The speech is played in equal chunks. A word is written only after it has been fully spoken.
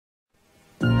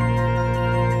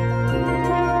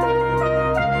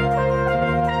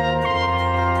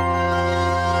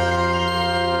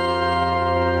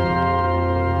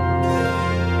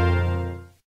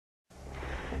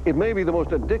It may be the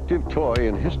most addictive toy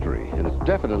in history, and it's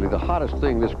definitely the hottest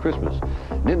thing this Christmas.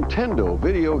 Nintendo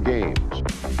video games.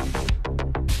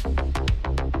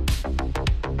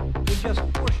 In just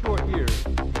 4 short years,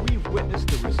 we've witnessed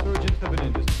the resurgence of an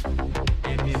industry,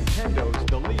 and Nintendo's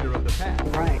the leader of the pack.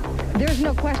 Right. There's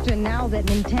no question now that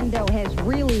Nintendo has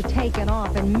really taken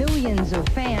off, and millions of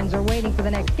fans are waiting for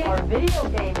the next game. Our video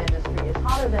game industry is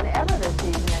hotter than ever this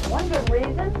season, and one good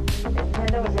reason,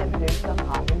 Nintendo has introduced some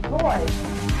hot new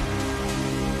toys.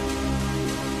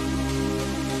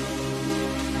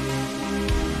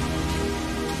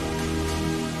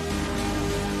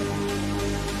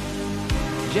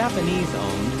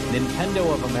 Japanese-owned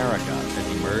Nintendo of America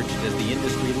has emerged as the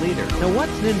industry leader. Now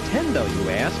what's Nintendo, you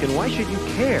ask, and why should you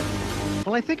care?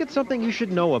 Well, I think it's something you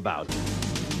should know about.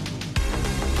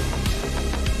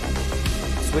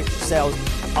 Switch sales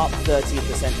up 13%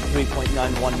 to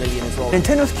 3.91 million as well.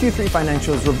 Nintendo's Q3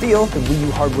 financials reveal that Wii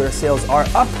U hardware sales are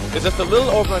up. It's just a little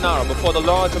over an hour before the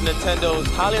launch of Nintendo's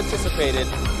highly anticipated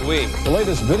Wii. The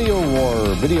latest video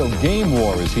game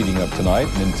war is heating up tonight.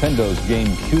 Nintendo's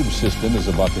GameCube system is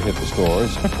about to hit the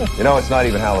stores. You know, it's not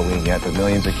even Halloween yet, but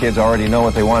millions of kids already know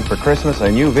what they want for Christmas,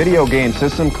 a new video game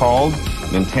system called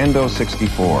Nintendo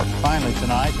 64. Finally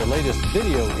tonight, the latest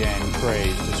video game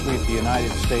craze to sweep the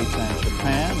United States and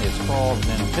Japan. It's called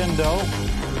Nintendo.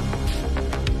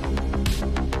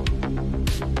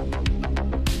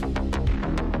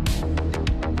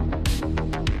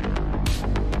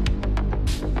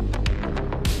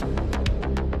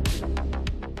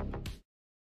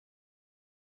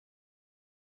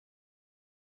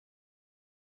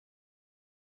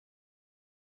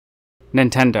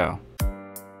 Nintendo.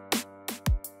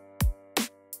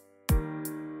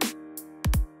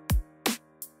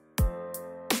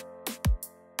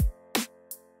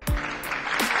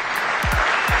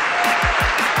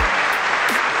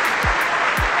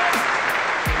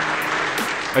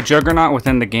 A juggernaut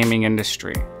within the gaming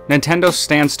industry, Nintendo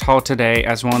stands tall today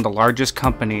as one of the largest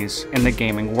companies in the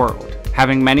gaming world,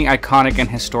 having many iconic and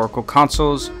historical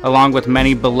consoles, along with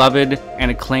many beloved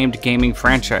and acclaimed gaming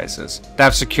franchises that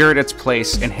have secured its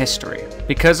place in history.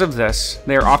 Because of this,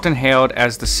 they are often hailed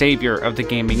as the savior of the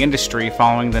gaming industry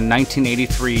following the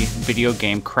 1983 video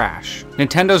game crash.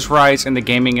 Nintendo's rise in the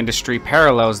gaming industry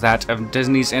parallels that of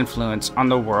Disney's influence on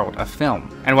the world of film.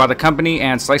 And while the company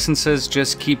and its licenses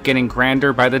just keep getting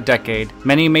grander by the decade,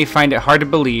 many may find it hard to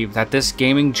believe that this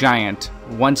gaming giant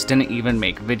once didn't even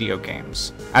make video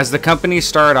games, as the company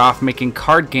started off making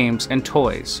card games and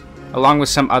toys, along with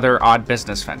some other odd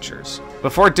business ventures.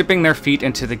 Before dipping their feet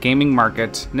into the gaming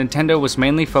market, Nintendo was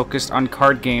mainly focused on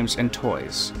card games and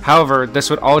toys. However, this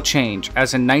would all change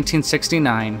as in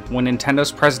 1969, when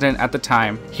Nintendo's president at the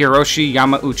time, Hiroshi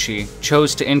Yamauchi,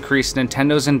 chose to increase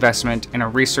Nintendo's investment in a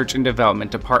research and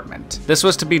development department. This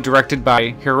was to be directed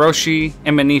by Hiroshi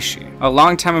Imanishi, a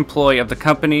longtime employee of the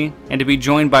company, and to be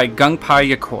joined by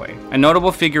Gunpei Yokoi, a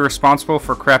notable figure responsible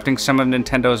for crafting some of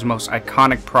Nintendo's most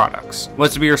iconic products,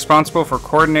 was to be responsible for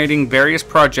coordinating various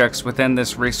projects within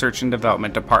this research and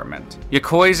development department.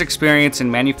 Yokoi's experience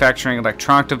in manufacturing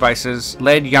electronic devices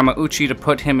led Yamauchi to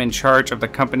put him in charge of the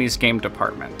company's game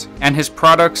department, and his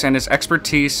products and his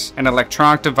expertise in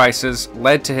electronic devices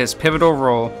led to his pivotal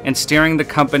role in steering the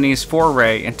company's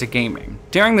foray into gaming.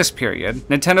 During this period,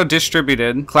 Nintendo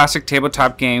distributed classic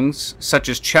tabletop games such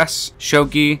as chess,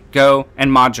 shogi, go, and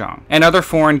mahjong, and other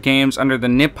foreign games under the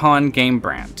Nippon Game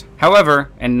brand. However,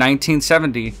 in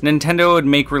 1970, Nintendo would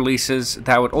make releases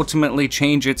that would ultimately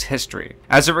change its history,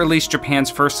 as it released Japan's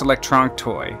first electronic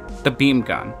toy, the beam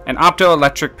gun, an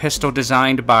optoelectric pistol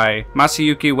designed by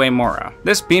Masayuki Uemura.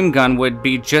 This beam gun would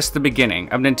be just the beginning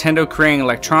of Nintendo creating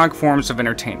electronic forms of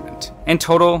entertainment. In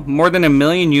total, more than 1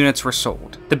 million units were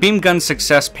sold. The beam gun's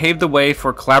success paved the way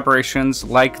for collaborations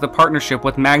like the partnership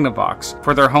with Magnavox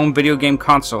for their home video game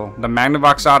console, the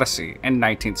Magnavox Odyssey, in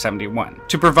 1971,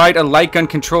 to provide a light gun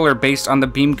controller based on the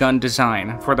beam gun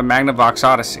design for the Magnavox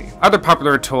Odyssey. Other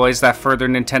popular toys that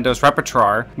furthered Nintendo's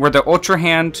repertoire were the Ultra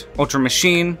Hand, Ultra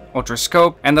Machine, Ultra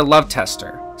Scope, and the Love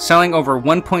Tester, selling over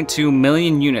 1.2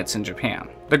 million units in Japan.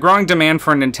 The growing demand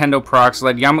for Nintendo products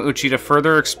led Yamauchi to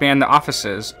further expand the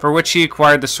offices, for which he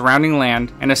acquired the surrounding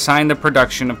land and assigned the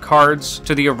production of cards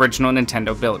to the original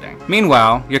Nintendo building.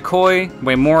 Meanwhile, Yokoi,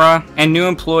 Uemura, and new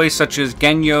employees such as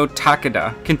Genyo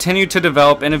Takeda continued to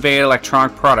develop innovative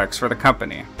electronic products for the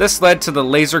company. This led to the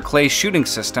laser clay shooting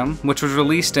system, which was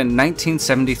released in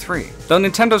 1973. Though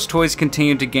Nintendo's toys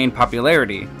continued to gain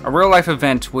popularity, a real-life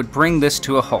event would bring this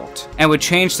to a halt, and would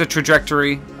change the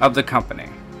trajectory of the company.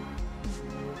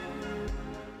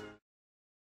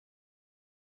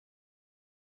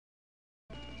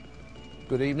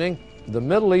 Good evening. The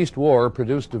Middle East war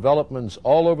produced developments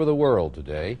all over the world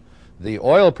today. The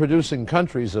oil-producing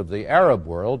countries of the Arab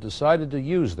world decided to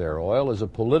use their oil as a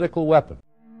political weapon.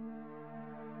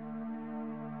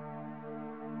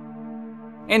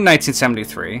 In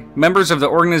 1973, members of the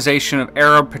Organization of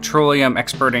Arab Petroleum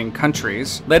Exporting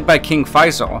Countries, led by King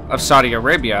Faisal of Saudi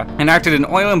Arabia, enacted an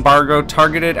oil embargo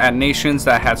targeted at nations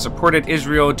that had supported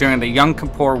Israel during the Yom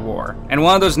Kippur War, and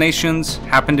one of those nations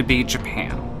happened to be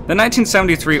Japan. The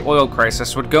 1973 oil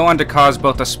crisis would go on to cause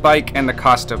both a spike in the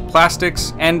cost of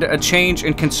plastics and a change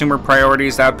in consumer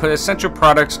priorities that would put essential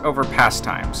products over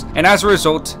pastimes. And as a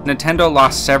result, Nintendo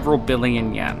lost several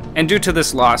billion yen. And due to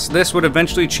this loss, this would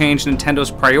eventually change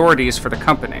Nintendo's priorities for the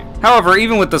company. However,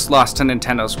 even with this loss to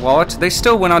Nintendo's wallet, they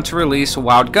still went on to release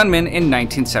Wild Gunman in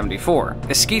 1974,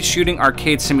 a skeet shooting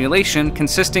arcade simulation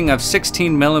consisting of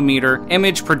 16mm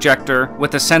image projector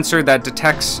with a sensor that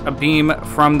detects a beam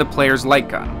from the player's light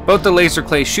gun. Both the laser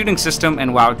clay shooting system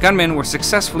and Wild Gunman were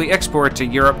successfully exported to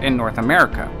Europe and North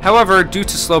America. However, due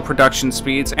to slow production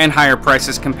speeds and higher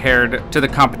prices compared to the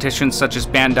competition such as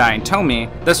Bandai and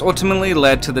Tomy, this ultimately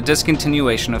led to the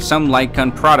discontinuation of some light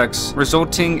gun products,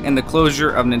 resulting in the closure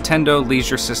of Nintendo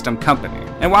Leisure System Company.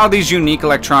 And while these unique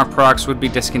electronic products would be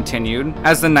discontinued,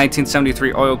 as the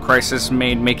 1973 oil crisis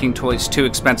made making toys too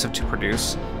expensive to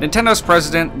produce, Nintendo's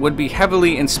president would be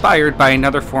heavily inspired by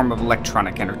another form of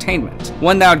electronic entertainment,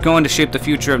 one that would go on to shape the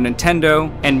future of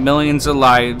Nintendo and millions of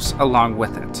lives along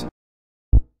with it.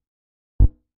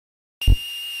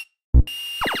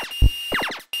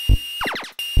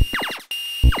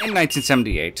 In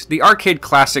 1978, the arcade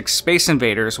classic Space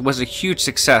Invaders was a huge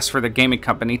success for the gaming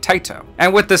company Taito.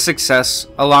 And with this success,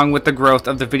 along with the growth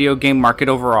of the video game market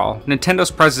overall,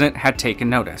 Nintendo's president had taken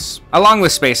notice. Along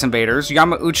with Space Invaders,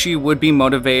 Yamauchi would be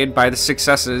motivated by the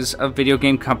successes of video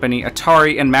game company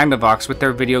Atari and Magnavox with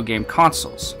their video game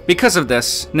consoles. Because of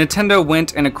this, Nintendo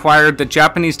went and acquired the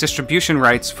Japanese distribution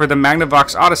rights for the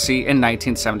Magnavox Odyssey in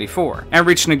 1974, and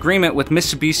reached an agreement with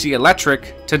Mitsubishi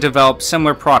Electric to develop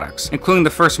similar products, including the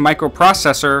first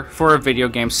microprocessor for a video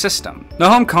game system. The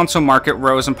home console market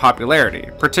rose in popularity,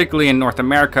 particularly in North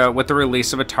America with the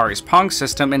release of Atari's Pong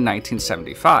system in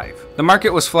 1975. The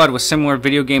market was flooded with similar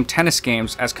video game tennis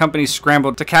games as companies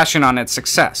scrambled to cash in on its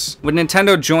success, with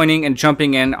Nintendo joining and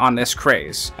jumping in on this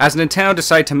craze, as Nintendo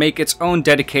decided to make its own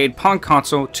dedicated Pong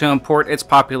console to import its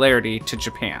popularity to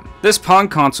Japan. This Pong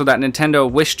console that Nintendo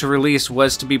wished to release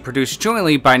was to be produced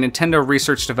jointly by Nintendo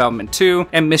Research Development 2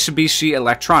 and Mitsubishi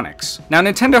Electronics. Now,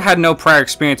 Nintendo had no prior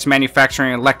experience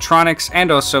manufacturing electronics and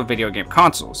also video game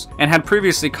consoles, and had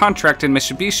previously contracted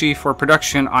Mitsubishi for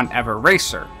production on Ever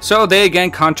Racer. So they again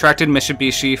contracted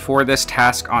Mitsubishi for this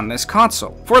task on this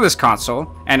console. For this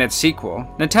console, and its sequel,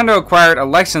 Nintendo acquired a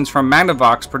license from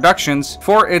Magnavox Productions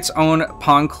for its own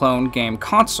Pong clone game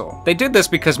console. They did this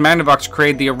because Magnavox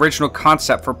created the original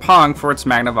concept for Pong for its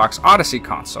Magnavox Odyssey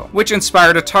console, which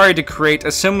inspired Atari to create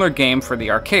a similar game for the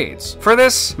arcades. For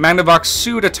this, Magnavox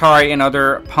sued Atari and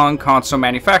other Pong console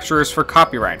manufacturers for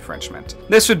copyright infringement.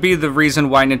 This would be the reason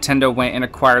why Nintendo went and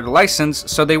acquired the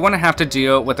license, so they wouldn't have to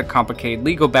deal with a complicated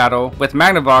legal battle with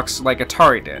Magnavox like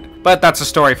Atari did. But that's a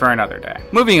story for another day.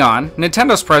 Moving on,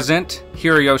 Nintendo's president,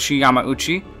 Hiroyoshi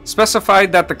Yamauchi,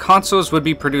 specified that the consoles would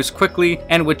be produced quickly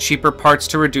and with cheaper parts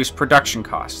to reduce production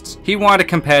costs. He wanted a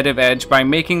competitive edge by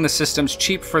making the systems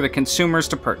cheap for the consumers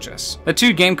to purchase. The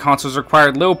two game consoles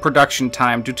required little production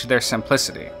time due to their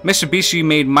simplicity. Mitsubishi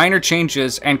made minor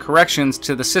changes and corrections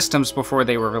to the systems before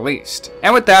they were released.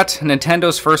 And with that,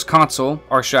 Nintendo's first console,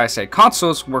 or should I say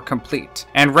consoles, were complete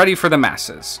and ready for the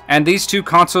masses. And these two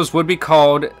consoles would be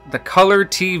called the Color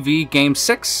TV Game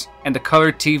 6 and the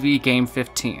Color TV Game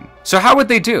 15. So how would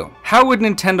they do? How would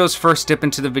Nintendo's first dip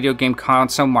into the video game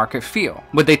console market feel?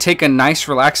 Would they take a nice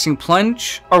relaxing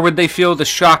plunge, or would they feel the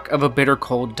shock of a bitter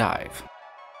cold dive?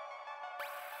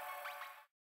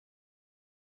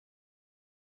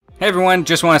 Hey everyone,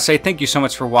 just want to say thank you so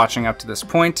much for watching up to this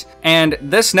point, and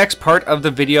this next part of the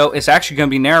video is actually going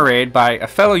to be narrated by a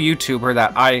fellow YouTuber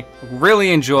that I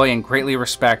really enjoy and greatly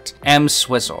respect,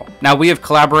 MSwizzle. Now, we have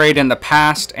collaborated in the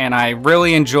past, and I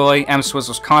really enjoy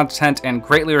MSwizzle's content and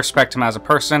greatly respect him as a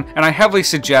person, and I heavily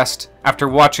suggest, after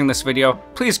watching this video,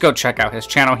 please go check out his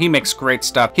channel. He makes great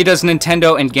stuff. He does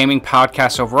Nintendo and gaming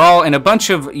podcasts overall, and a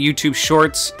bunch of YouTube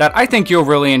shorts that I think you'll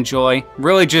really enjoy.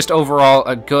 Really just overall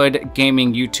a good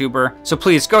gaming YouTuber. So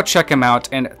please go check him out,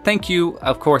 and thank you,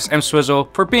 of course,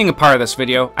 MSwizzle, for being a part of this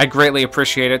video. I greatly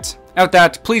appreciate it. With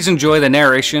that, please enjoy the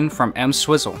narration from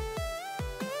MSwizzle.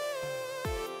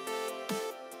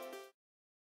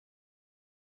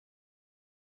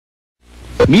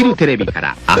 見るテレビか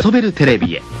ら遊べるテレ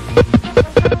ビへ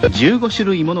15種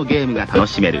類ものゲームが楽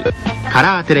しめるカ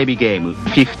ラーテレビゲーム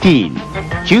15、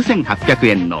9800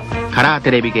円のカラー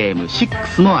テレビゲーム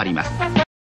6もあります。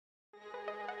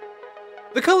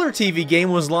 The Color TV game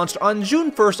was launched on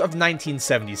June 1st of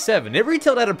 1977. It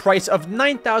retailed at a price of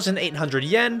 9,800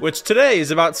 yen, which today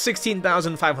is about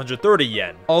 16,530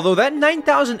 yen. Although that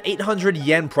 9,800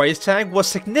 yen price tag was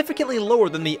significantly lower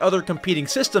than the other competing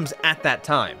systems at that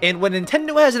time. And when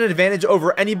Nintendo has an advantage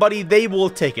over anybody, they will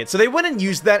take it, so they went and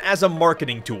used that as a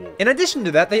marketing tool. In addition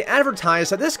to that, they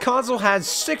advertised that this console has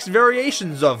 6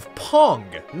 variations of Pong.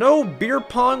 No, beer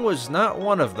pong was not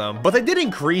one of them, but they did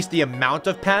increase the amount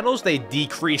of panels, they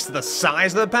decreased the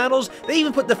size of the panels, they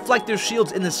even put deflector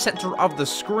shields in the center of the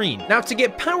screen. Now, to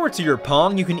get power to your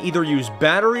Pong, you can either use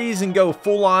batteries and go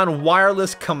full-on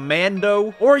wireless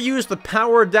commando, or use the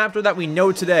power adapter that we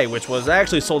know today, which was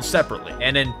actually sold separately.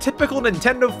 And in typical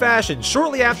Nintendo fashion,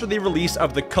 shortly after the release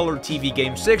of the Color TV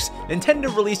Game 6,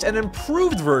 Nintendo released an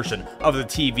improved version of the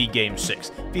TV Game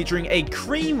 6, featuring a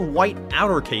cream white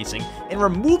outer casing and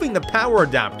removing the power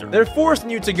adapter. They're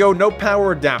forcing you to go no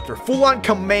power adapter, full-on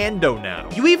commando now.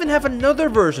 You even have another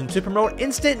version to promote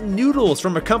instant noodles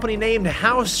from a company named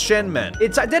House Shenmen.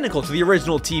 It's identical to the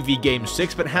original TV Game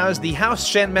 6, but has the House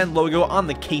Shenmen logo on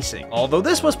the casing. Although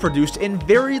this was produced in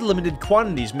very limited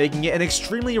quantities, making it an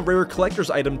extremely rare collector's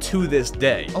item to this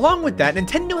day. Along with that,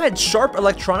 Nintendo had Sharp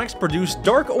Electronics produce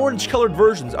dark orange colored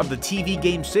versions of the TV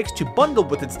Game 6 to bundle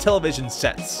with its television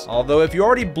sets. Although if you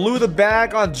already blew the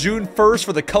bag on June 1st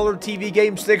for the Color TV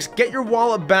Game 6, get your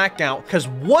wallet back out, because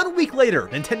 1 week later,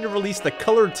 Nintendo released the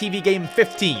Color TV Game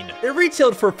 15. It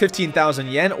retailed for 15,000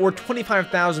 yen or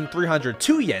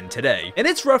 25,302 yen today, and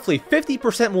it's roughly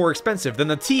 50% more expensive than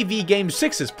the TV Game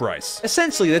 6's price.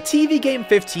 Essentially, the TV Game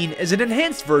 15 is an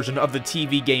enhanced version of the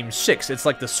TV Game 6. It's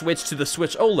like the Switch to the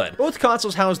Switch OLED. Both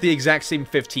consoles house the exact same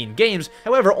 15 games,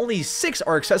 however, only 6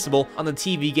 are accessible on the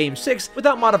TV Game 6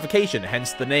 without modification,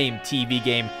 hence the name TV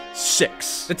Game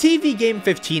 6. The TV Game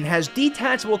 15 has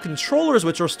detachable controllers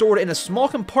which are stored in a small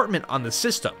compartment on the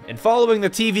system, and following the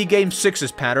TV Game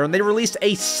 6's pattern, they released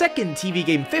a second TV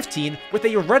Game 15 with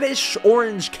a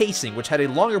reddish-orange casing, which had a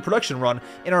longer production run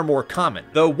and are more common.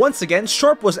 Though once again,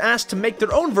 Sharp was asked to make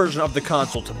their own version of the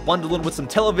console to bundle in with some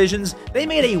televisions. They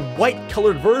made a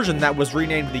white-colored version that was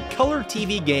renamed the Color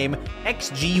TV Game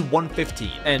XG115.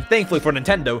 And thankfully for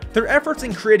Nintendo, their efforts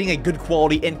in creating a good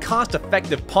quality and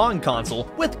cost-effective Pong console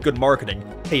with good marketing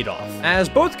paid off, as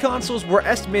both consoles were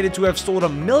estimated to have sold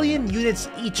 1 million units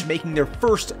each, making their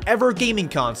first ever gaming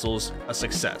consoles a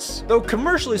success. Though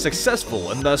commercially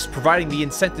successful and thus providing the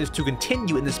incentives to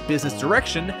continue in this business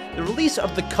direction, the release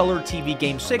of the Color TV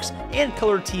Game 6 and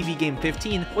Color TV Game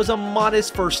 15 was a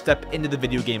modest first step into the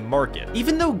video game market.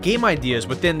 Even though game ideas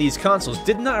within these consoles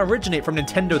did not originate from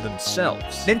Nintendo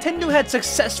themselves, Nintendo had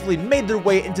successfully made their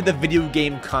way into the video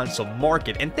game console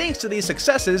market, and thanks to these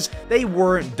successes, they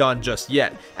weren't done just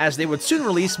yet, as they would soon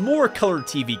release more Color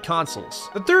TV consoles.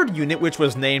 The third unit, which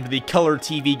was named the Color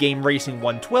TV Game Racing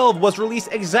 112, was released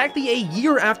exactly a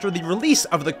year after the release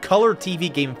of the Color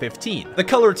TV Game 15. The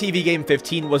Color TV Game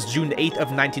 15 was June 8th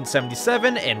of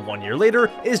 1977, and 1 year later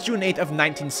is June 8th of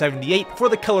 1978 for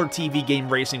the Color TV Game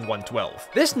Racing 112.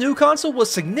 This new console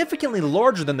was significantly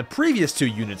larger than the previous two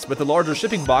units, with a larger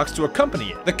shipping box to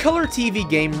accompany it. The Color TV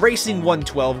Game Racing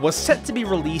 112 was set to be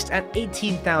released at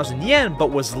 18,000 yen, but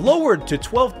was lowered to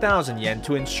 12,000 yen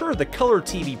to ensure the Color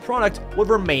TV product would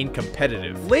remain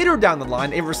competitive. Later down the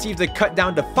line, it received a cut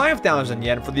down to 5,000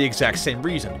 yen for the exact same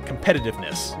reason,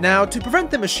 competitiveness. Now, to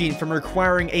prevent the machine from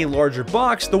requiring a larger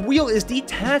box, the wheel is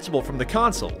detachable from the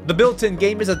console. The built-in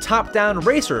game is a top-down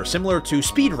racer similar to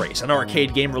Speed Race, an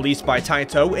arcade game released by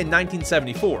Taito in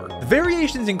 1974. The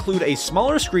variations include a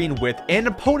smaller screen width and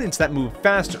opponents that move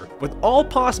faster, with all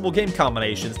possible game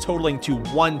combinations totaling to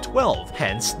 112,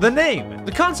 hence the name.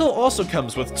 The console also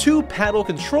comes with 2 paddle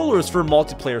controllers for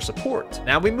multiplayer support.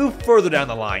 Now we move further down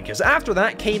the line, because after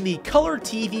that came the Color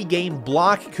TV Game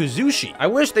Block Kazushi. I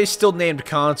wish they still named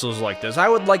consoles like this. I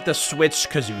would like the Switch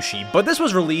Kazushi, but this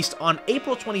was released on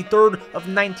April 23rd of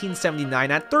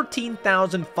 1979 at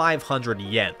 13,500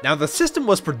 yen. Now the system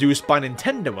was produced by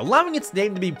Nintendo, allowing its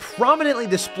name to be prominently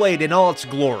displayed in all its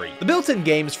glory. The built-in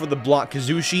games for the Block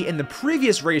Kazushi and the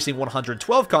previous Racing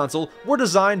 112 console were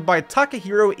designed by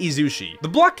Takahiro Izushi. The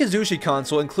Block Kazushi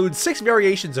console includes 6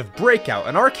 variations of Breakout,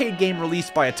 an arcade game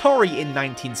released by Atari in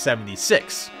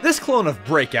 1976. This clone of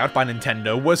Breakout by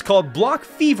Nintendo was called Block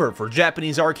Fever for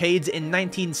Japanese arcades in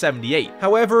 1978.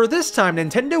 However, this time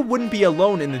Nintendo wouldn't be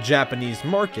alone in the Japanese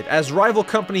market, as rival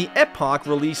company Epoch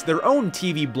released their own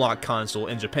TV block console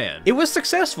in Japan. It was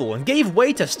successful and gave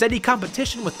way to steady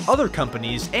competition with other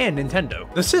companies and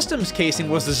Nintendo. The system's casing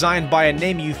was designed by a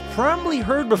name you've probably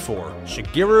heard before,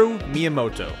 Shigeru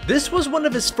Miyamoto. This was one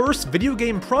of his first video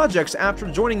game projects after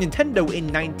joining Nintendo in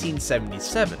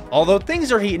 1977. Although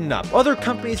things are heating up, other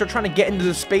companies are trying to get into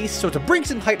the space, so to bring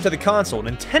some hype to the console,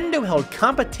 Nintendo held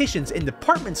competitions in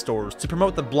department stores to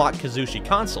promote the Block Kazushi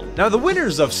console. Now, the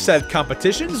winners of said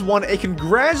competitions won a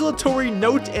congratulatory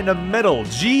note and a medal.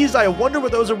 Geez, I wonder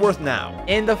what those are worth now.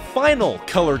 And the final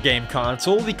color game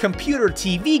console, the computer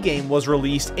TV game, was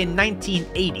released in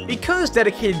 1980. Because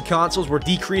dedicated consoles were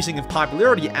decreasing in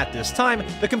popularity at this time,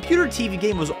 the computer TV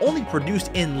game was only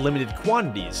produced in limited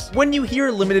quantities. When you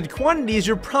hear limited quantities,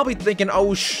 you're probably thinking,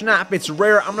 oh snap, it's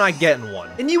rare, I'm not getting one.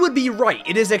 And you would be right,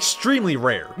 it is extremely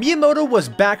rare. Miyamoto was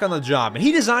back on the job, and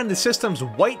he designed the system's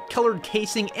white-colored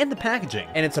casing and the packaging.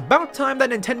 And it's about time that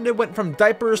Nintendo went from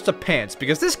diapers to pants,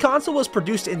 because this console was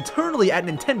produced internally at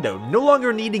Nintendo, no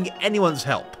longer needing anyone's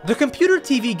help. The computer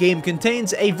TV game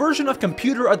contains a version of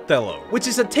Computer Othello, which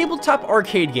is a tabletop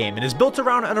arcade game and is built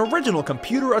around an original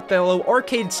Computer Othello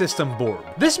arcade system board.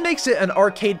 This makes it an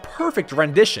arcade-perfect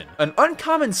rendition, an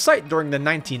uncommon sight during the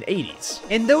 1980s.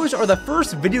 And those are the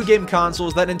first video game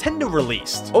consoles that Nintendo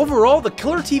released. Overall, the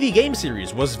Color TV game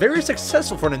series was very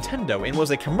successful for Nintendo and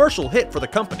was a commercial hit for the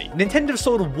company. Nintendo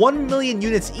sold 1 million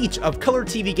units each of Color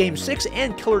TV Game 6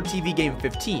 and Color TV Game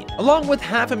 15, along with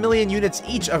 500,000 units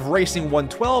each of Racing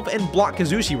 112 and Block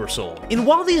Kazushi were sold. And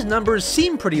while these numbers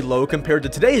seem pretty low compared to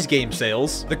today's game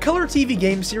sales, the Color TV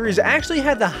game series actually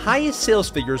had the highest sales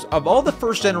figures of all the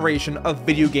first generation of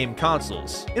video game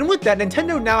consoles. And with that,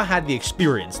 Nintendo now had the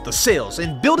experience, the sales,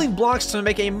 and building blocks to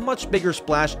make a much bigger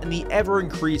splash in the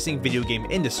ever-increasing video game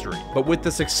industry. But with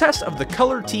the success of the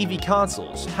Color TV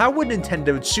consoles, how would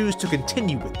Nintendo choose to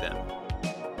continue with them?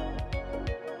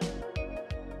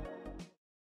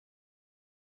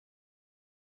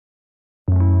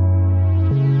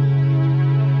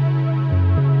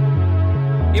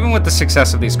 Even with the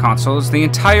success of these consoles, the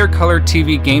entire Color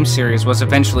TV game series was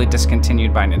eventually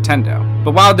discontinued by Nintendo.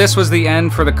 But while this was the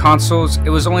end for the consoles, it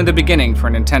was only the beginning for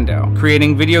Nintendo,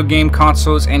 creating video game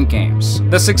consoles and games.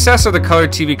 The success of the Color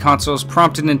TV consoles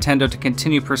prompted Nintendo to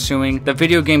continue pursuing the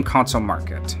video game console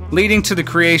market, leading to the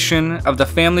creation of the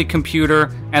family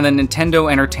computer and the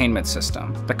Nintendo Entertainment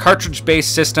System, the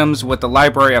cartridge-based systems with a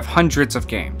library of hundreds of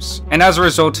games. And as a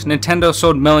result, Nintendo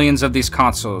sold millions of these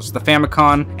consoles, the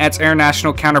Famicom and its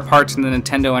international counterparts in the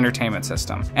Nintendo Entertainment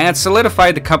System, and it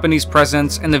solidified the company's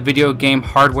presence in the video game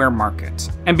hardware market.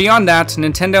 And beyond that,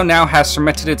 Nintendo now has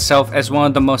cemented itself as one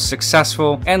of the most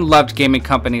successful and loved gaming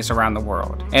companies around the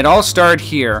world. It all started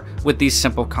here with these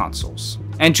simple consoles.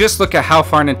 And just look at how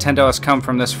far Nintendo has come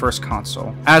from this first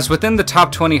console, as within the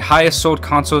top 20 highest sold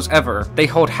consoles ever, they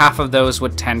hold half of those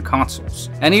with 10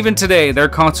 consoles. And even today, their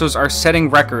consoles are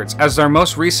setting records, as their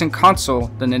most recent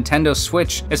console, the Nintendo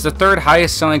Switch, is the third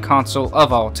highest selling console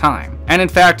of all time. And in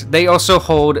fact, they also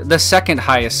hold the second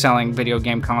highest selling video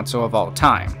game console of all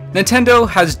time. Nintendo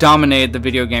has dominated the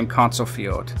video game console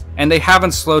field, and they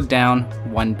haven't slowed down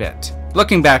one bit.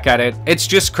 Looking back at it, it's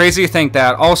just crazy to think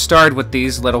that all started with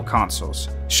these little consoles.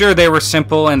 Sure, they were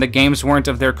simple and the games weren't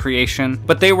of their creation,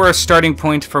 but they were a starting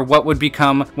point for what would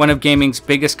become one of gaming's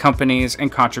biggest companies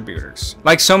and contributors.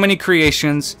 Like so many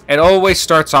creations, it always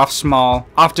starts off small,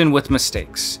 often with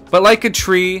mistakes. But like a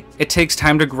tree, it takes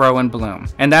time to grow and bloom.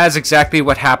 And that is exactly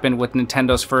what happened with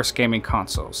Nintendo's first gaming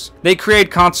consoles. They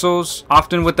create consoles,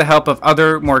 often with the help of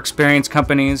other, more experienced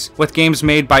companies, with games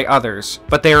made by others,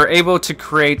 but they are able to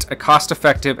create a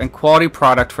cost-effective and quality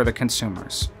product for the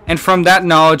consumers. And from that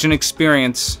knowledge and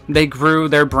experience, they grew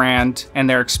their brand and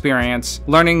their experience,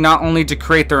 learning not only to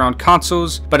create their own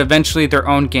consoles, but eventually their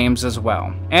own games as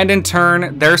well. And in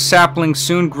turn, their sapling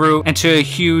soon grew into a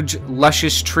huge,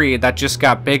 luscious tree that just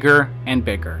got bigger and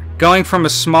bigger. Going from a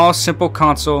small, simple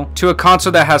console to a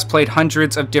console that has played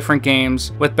hundreds of different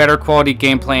games with better quality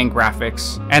gameplay and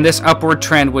graphics. And this upward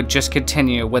trend would just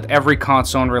continue with every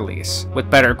console in release, with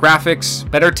better graphics,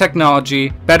 better technology,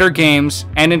 better games,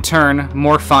 and in turn,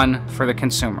 more fun for the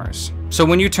consumers. So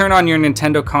when you turn on your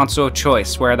Nintendo console of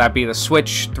choice, whether that be the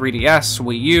Switch, 3DS,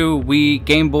 Wii U, Wii,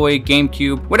 Game Boy,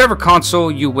 GameCube, whatever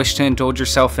console you wish to indulge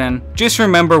yourself in, just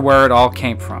remember where it all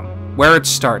came from. Where it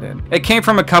started. It came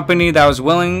from a company that was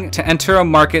willing to enter a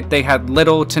market they had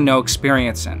little to no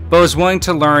experience in, but was willing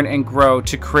to learn and grow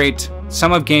to create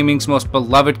some of gaming's most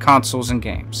beloved consoles and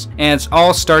games. And it's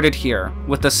all started here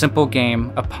with the simple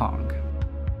game of Pong.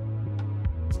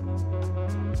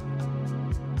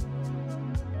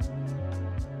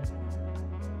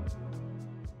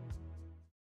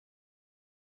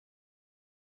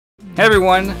 Hey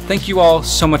everyone, thank you all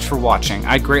so much for watching.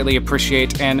 I greatly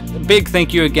appreciate, and a big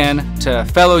thank you again to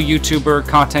fellow YouTuber,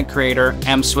 content creator,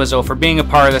 MSwizzle for being a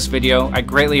part of this video. I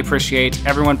greatly appreciate.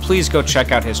 Everyone, please go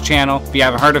check out his channel. If you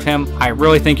haven't heard of him, I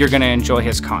really think you're going to enjoy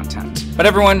his content. But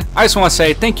everyone, I just want to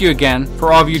say thank you again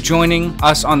for all of you joining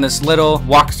us on this little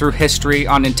walk through history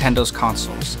on Nintendo's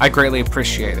consoles. I greatly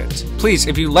appreciate it. Please,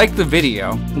 if you liked the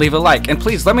video, leave a like, and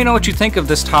please let me know what you think of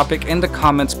this topic in the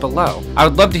comments below. I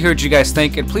would love to hear what you guys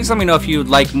think, and please let me know if you'd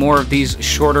like more of these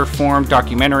shorter form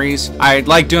documentaries. I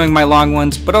like doing my long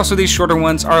ones, but also these shorter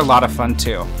ones are a lot of fun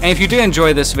too. And if you did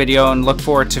enjoy this video and look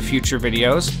forward to future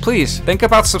videos, please think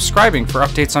about subscribing for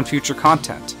updates on future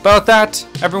content. But with that,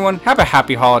 everyone, have a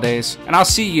happy holidays, and I'll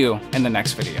see you in the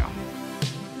next video.